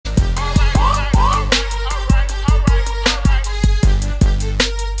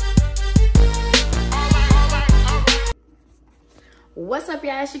What's up,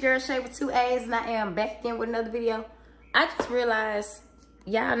 y'all? It's your girl Shay with 2 A's, and I am back again with another video. I just realized,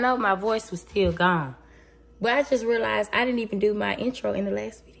 y'all know my voice was still gone, but I just realized I didn't even do my intro in the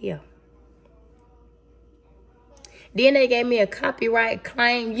last video. Then they gave me a copyright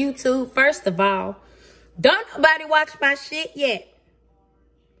claim. YouTube, first of all, don't nobody watch my shit yet.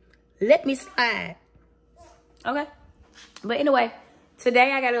 Let me slide. Okay? But anyway,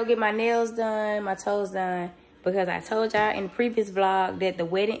 today I gotta go get my nails done, my toes done, because I told y'all in the previous vlog that the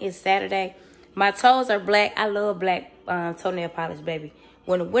wedding is Saturday. My toes are black. I love black toenail polish, baby.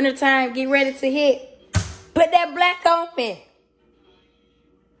 When the wintertime get ready to hit, put that black on me.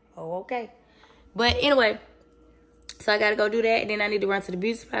 Oh, okay. But anyway, so I gotta go do that. And then I need to run to the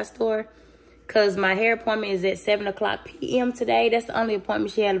beauty supply store because my hair appointment is at 7 o'clock p.m. today. That's the only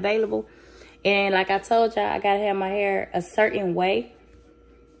appointment she had available. And like I told y'all, I gotta have my hair a certain way.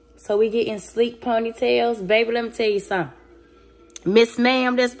 So we get in sleek ponytails. Baby, let me tell you something. Miss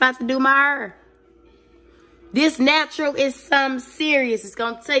Ma'am that's about to do my hair. This natural is something serious. It's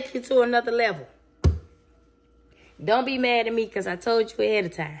gonna take you to another level. Don't be mad at me because I told you ahead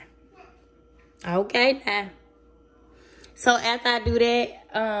of time. Okay, now. So after I do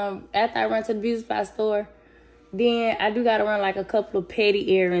that, after I run to the beauty supply store, then I do gotta run like a couple of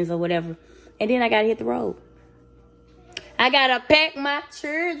petty errands or whatever. And then I gotta hit the road. I gotta pack my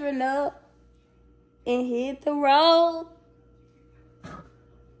children up and hit the road.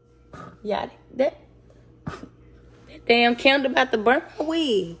 Yeah, that damn candle about to burn my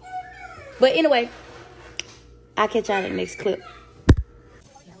wig. But anyway, I'll catch y'all in the next clip.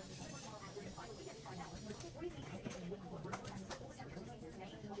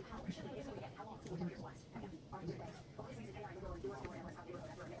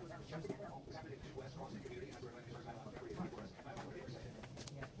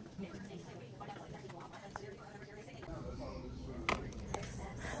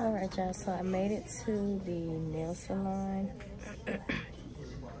 All right, y'all, so I made it to the nail salon.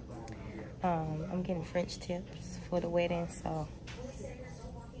 I'm getting French tips for the wedding, so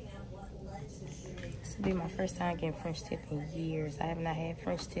this will be my first time getting French tip in years. I have not had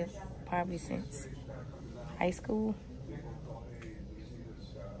French tip probably since high school.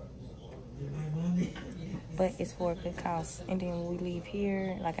 But it's for a good cause. And then when we leave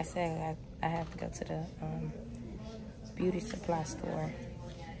here, like I said, I have to go to the beauty supply store.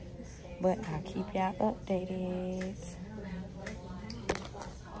 But I'll keep y'all updated.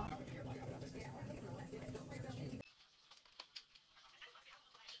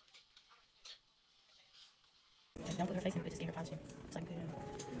 Don't put her face in, but just get her polishing. So I can put it in.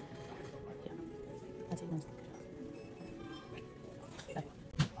 Yeah. I'll take one.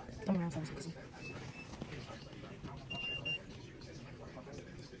 Come around so you can see.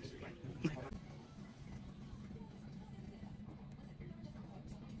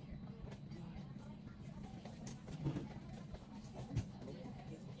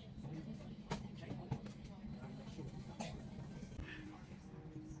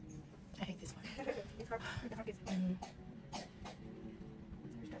 I hate this one.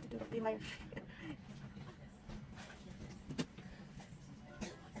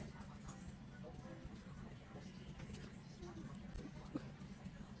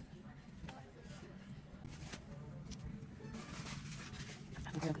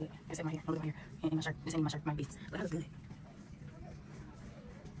 I look real good. This ain't my hair. Look at my hair. And my shirt. This ain't my shirt. My beats. But I look good.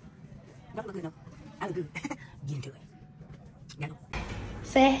 Don't look good, no. I look good. Get into it. Yeah.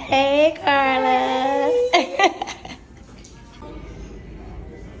 Say hey, Carla.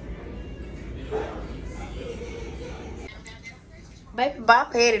 Baby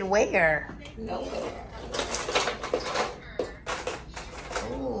Bop headed where? No.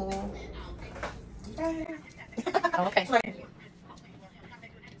 Ooh. Oh, okay.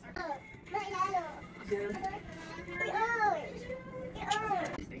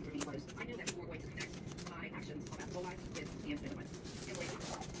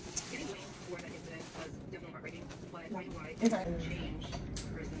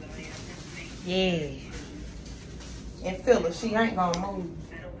 Yeah. And Phyllis, she ain't gonna move.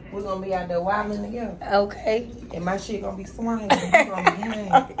 We're gonna be out there wilding together. Okay. And my shit gonna be swinging. Gonna be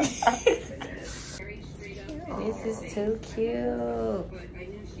hanging. This is too cute.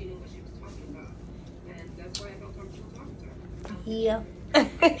 Yeah.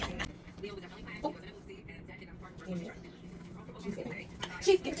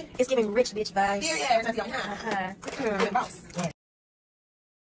 It's giving rich bitch vibes. Yeah.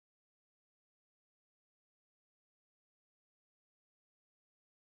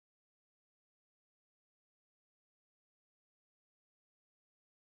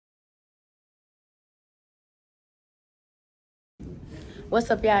 What's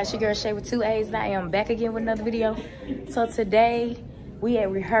up, y'all? It's your girl Shay with 2 A's, and I am back again with another video. So today we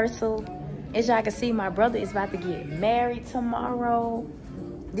at rehearsal. As y'all can see, my brother is about to get married tomorrow.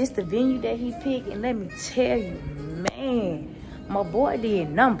 This the venue that he picked, and let me tell you, man, my boy did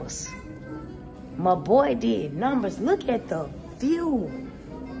numbers. My boy did numbers. Look at the view.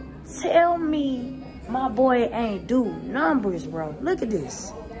 Tell me my boy ain't do numbers, bro. Look at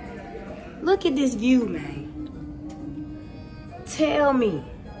this. Look at this view, man. Tell me.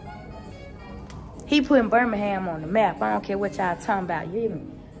 He putting Birmingham on the map. I don't care what y'all talking about, you hear me?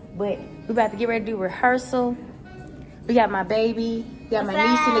 But we about to get ready to do rehearsal. We got my baby. We got my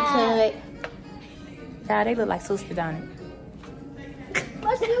niece in the cut. Y'all, they look like sister, don't it?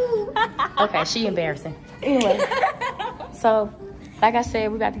 What's you? Okay, she embarrassing. Anyway, so like I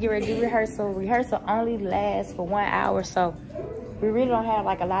said, we about to get ready to do rehearsal. Rehearsal only lasts for 1 hour, so we really don't have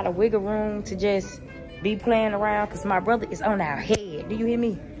like a lot of wiggle room to just be playing around because my brother is on our head. Do you hear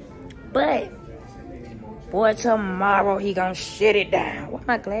me? But boy, tomorrow he gonna shut it down. Why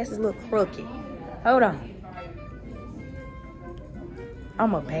my glasses look crooked? Hold on.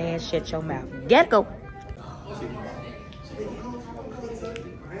 I'm a bad shut your mouth. Gotta go.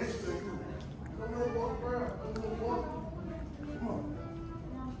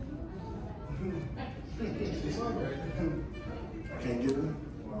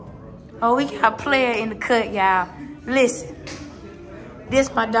 Oh, we got a player in the cut, y'all. Listen,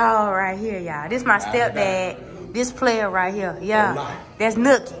 this my dog right here, y'all. This my stepdad. This player right here, yeah. That's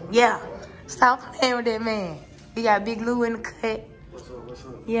Nookie, yeah. Stop playing with that man. We got Big Lou in the cut. What's up, what's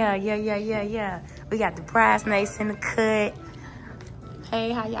up? Yeah. We got the bridesmaids in the cut.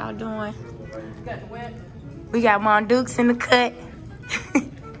 Hey, how y'all doing? We got Mondukes in the cut.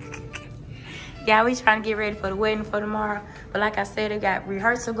 Yeah, we trying to get ready for the wedding for tomorrow. But like I said, they got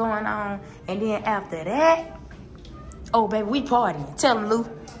rehearsal going on. And then after that, oh, baby, we partying. Tell them, Lou.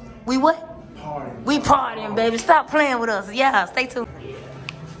 We what? Partying. We partying, baby. Stop playing with us. Yeah, stay tuned.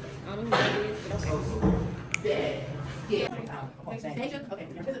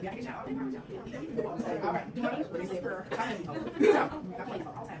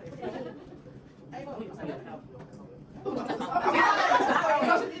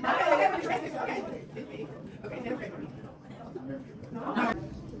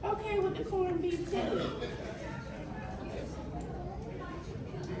 Okay, with the corned beef too.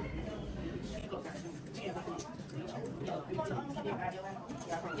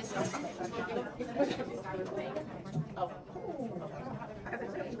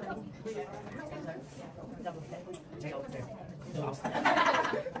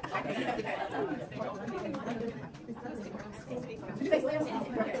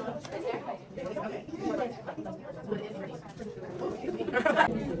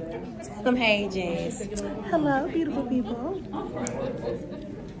 Tell them, hey, Jazz. Hello, beautiful people. I'm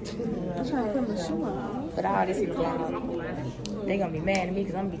trying to put my shoe on. But all this is vlog. They gonna be mad at me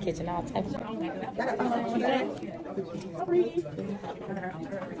because I'm gonna be catching all types of stuff.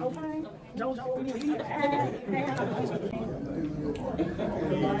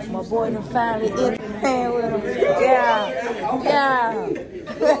 My boy done finally in playing with him. Yeah.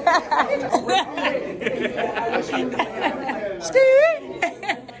 Steve.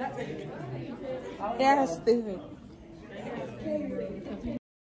 Yeah, stupid.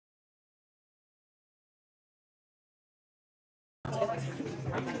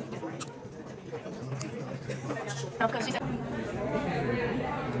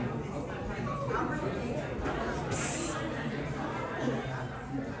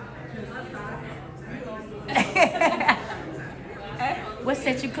 What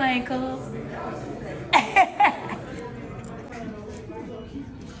set you playing, cuz?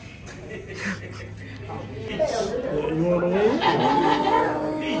 You want to win?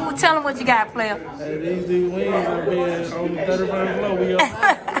 Tell them what you got, player. Hey, these wings are being on the 31st floor. We up.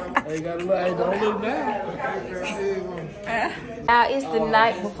 Hey, don't look down. Now it's the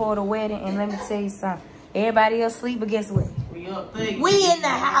night before the wedding, and let me tell you something. Everybody else sleep, but guess what? We in the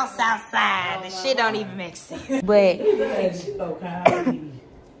house outside. The shit don't even make sense. But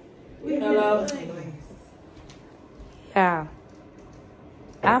yeah,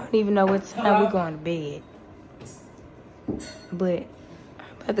 I don't even know what time we're going to bed. But I'm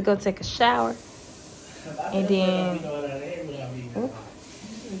about to go take a shower, and then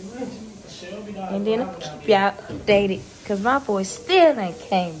I'm gonna keep y'all updated because my boy still ain't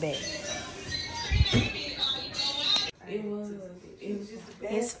came back.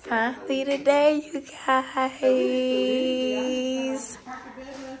 It's finally the day, you guys.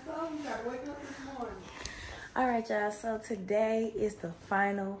 All right, y'all. So today is the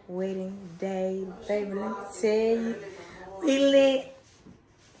final wedding day, baby. Let me tell you, we lit.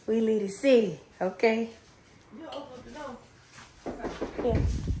 We leave the city, okay? You open the door. Yeah.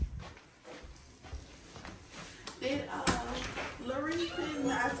 Did Lorraine send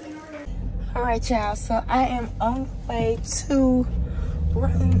the itinerary? All right, y'all. So I am on the way to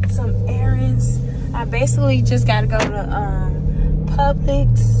run some errands. I basically just gotta go to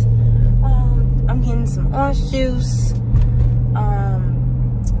Publix. I'm getting some orange juice.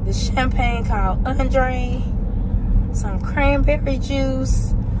 The champagne called Andre. Some cranberry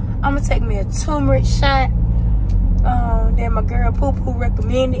juice. I'm gonna take me a turmeric shot that my girl Poo Poo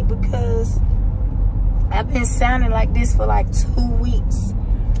recommended because I've been sounding like this for like 2 weeks.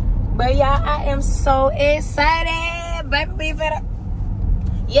 But y'all, I am so excited. Baby, we better.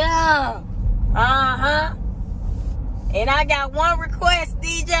 Yeah. Uh-huh. And I got one request,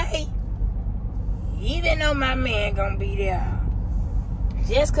 DJ. Even though my man gonna be there.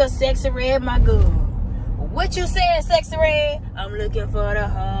 Just cause Sexy Red my girl. What you said, Sexy Red? I'm looking for the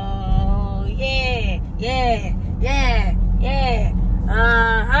hoe. Yeah. Yeah. Yeah. Yeah.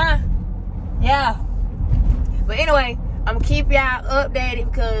 Uh-huh. Yeah. But anyway, I'm gonna keep y'all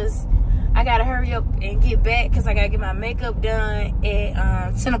updated because I gotta hurry up and get back because I gotta get my makeup done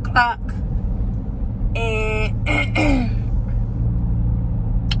at 10 o'clock. And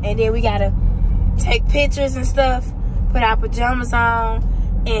and then we gotta take pictures and stuff, put our pajamas on,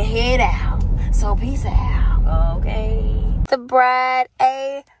 and head out. So peace out, okay? The bride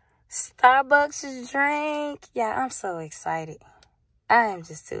a Starbucks drink. Yeah, I'm so excited. I am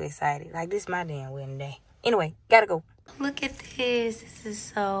just too excited. Like, this is my damn wedding day. Anyway, gotta go. Look at this. This is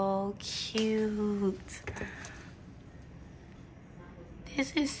so cute.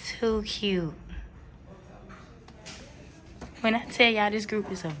 This is too cute. When I tell y'all this group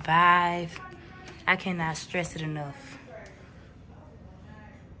is a vibe, I cannot stress it enough.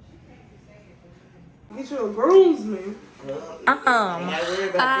 Get you a groomsman.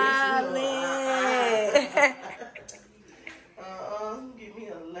 Give me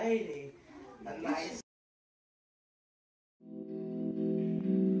a lady. A nice.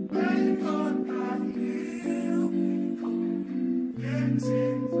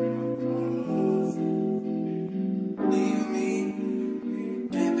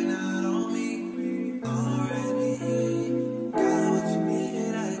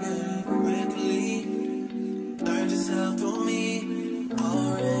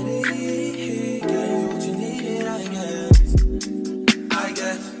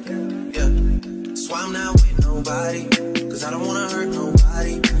 I'm not with nobody, cause I don't wanna hurt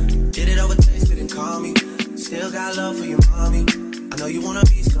nobody. Did it over text, didn't call me. Still got love for your mommy. I know you wanna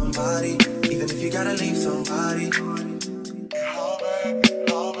be somebody, even if you gotta leave somebody.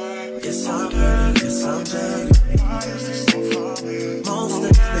 Yes, I'm hurt, yes, I'm dead. Most of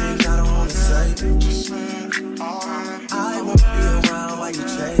the things I don't wanna say. I won't be around while you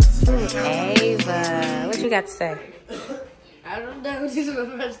chase. Ava, what you got to say? I don't know. This is my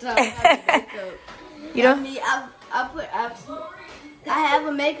first time having makeup. You know? I mean, I have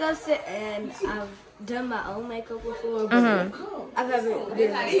a makeup set and I've done my own makeup before, but I've never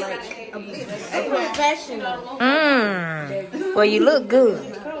been like a professional. Well, you look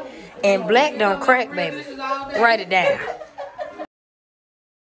good. And black don't crack, baby. Write it down.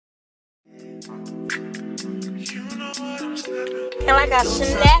 And like a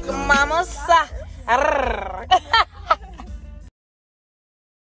snack, mama.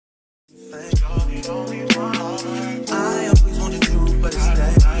 I always want the truth, but it's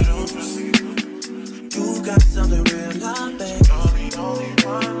dangerous. You got something real, not bad.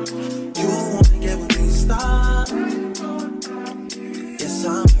 You wanna get with me, stop. Yes,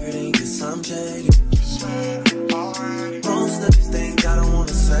 I'm hurting, yes, I'm jaded. Most of these things I don't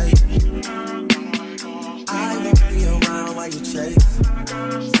wanna say. I won't be around while you chase.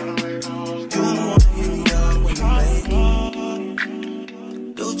 You wanna hit me up when you make it.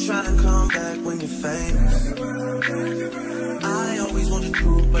 You try to come back when you're famous. I always want the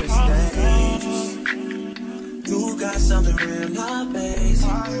truth, but it's dangerous. You got something real, not basic.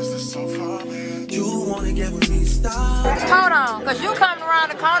 You wanna get with me, stop. Hold on, cause you coming around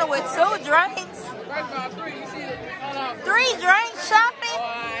the corner with 2 drinks. First off, 3, you see it? Hold on. 3 drinks shopping?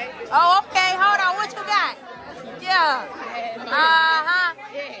 Alright. Oh, okay, hold on, what you got? Yeah. Uh-huh.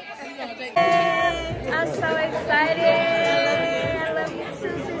 I'm so excited. I love you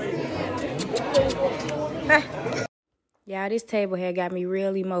too, y'all, this table here got me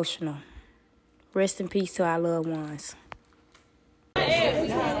real emotional. Rest in peace to our loved ones. This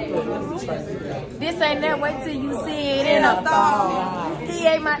ain't that. Wait till you see it in a thong. He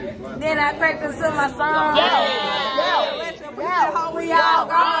ain't my. Then I practice to my song. Yeah. We all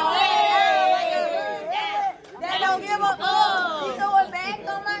gone. They don't give a fuck. You know what back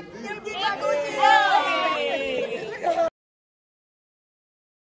on my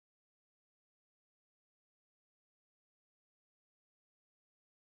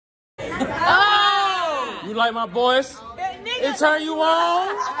Oh! You like my voice? It turn you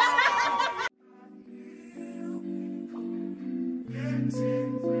on?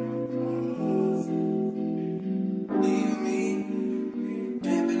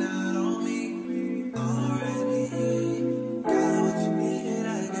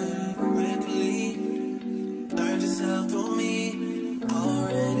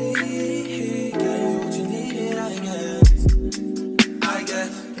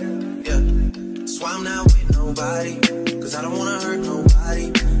 I'm not with nobody, cause I don't wanna hurt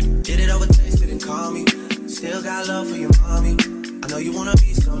nobody. Did it over text, didn't call me. Still got love for your mommy. I know you wanna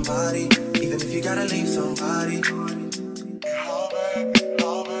be somebody, even if you gotta leave somebody.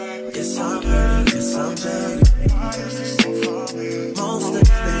 Yes, I'm hurt, yes, I'm jaded. Most of the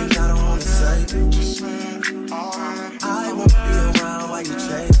things I don't wanna say. I won't be around while you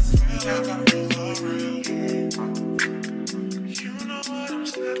chase.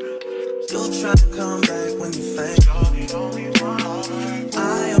 You'll try to come back when you faint.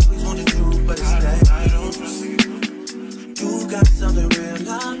 I always wanted to, but it's dangerous. You got something real,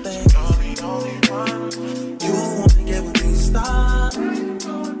 not bad. You wanna get with me, stop.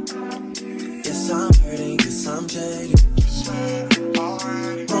 Yes, I'm hurting, yes, I'm jaded.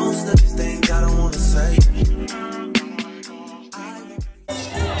 Most of these things I don't wanna say.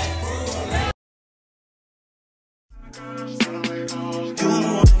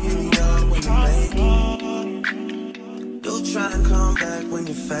 Try to come back when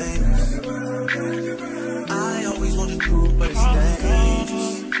you're famous. I always wanted to, but it's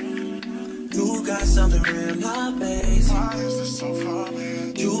dangerous. You got something real, not basic.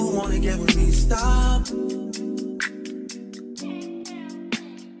 You wanna get with me, stop.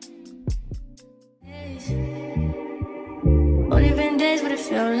 Only been days, but it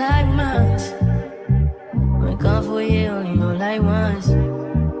felt like months. Been gone for a year, only know like once.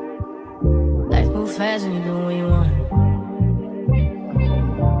 Life move fast when you do what you want.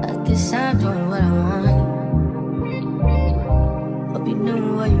 I'm doing what I want. Hope you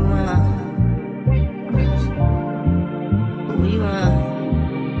doing what you want. What you want.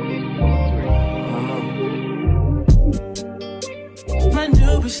 My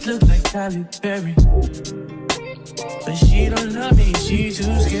new bitch look like Halle Berry, but she don't love me, she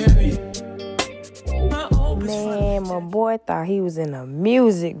too scary. Man, my boy thought he was in a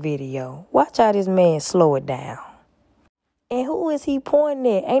music video. Watch how this man slow it down. And who is he pointing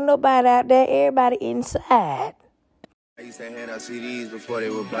at? Ain't nobody out there, everybody inside. I used to hand out CDs before they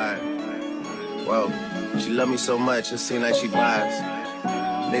would buy it. Whoa, she love me so much, it seems like she buys.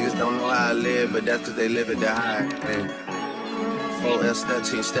 Niggas don't know how I live, but that's cause they live it to hide. Hey.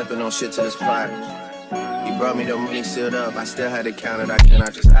 4S13, stepping on shit to this pride. He brought me the money sealed up, I still had to count it, I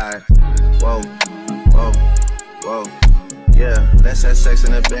cannot just hide. Whoa, whoa, whoa. Yeah, let's have sex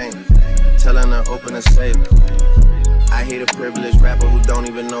in the bank. Telling her open a safe. I hate a privileged rapper who don't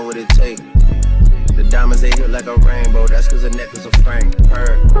even know what it takes. The diamonds, they hit like a rainbow. That's cause the necklace of Frank.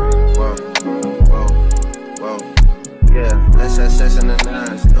 Heard. Whoa, whoa, whoa. Yeah, let's have sex in the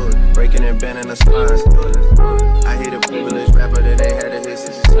nines. Do it. Breaking and bending the spines. Do it. I hate a privileged rapper that they had to hit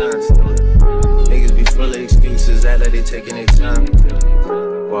 6 times. Do it. Niggas be full of excuses, act like they taking their time.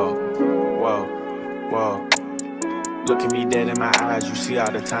 Whoa, whoa, whoa. Look at me dead in my eyes, you see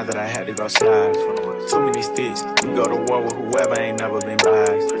all the times that I had to go slide. Too many sticks, you go to war with whoever ain't never been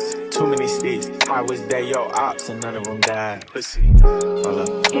biased. Too many sticks, I was there, your ops, and none of them died. Pussy, hold up,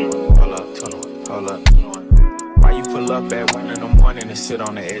 hold up, hold up. Why you pull up at 1 in the morning and sit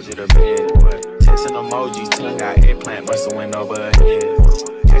on the edge of the bed? What? Texting emojis, tongue out, eggplant bustin' went over her head.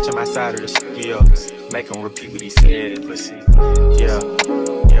 Catch him outside of the studio, make him repeat what he said. Pussy, yeah,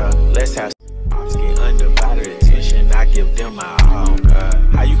 let's have get undivided attention, I give them my all, God.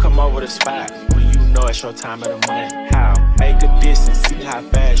 How you come over the spot when you know it's your time of the month? How? Make a distance, see how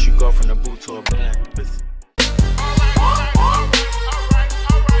fast you go from the boot to a blunt.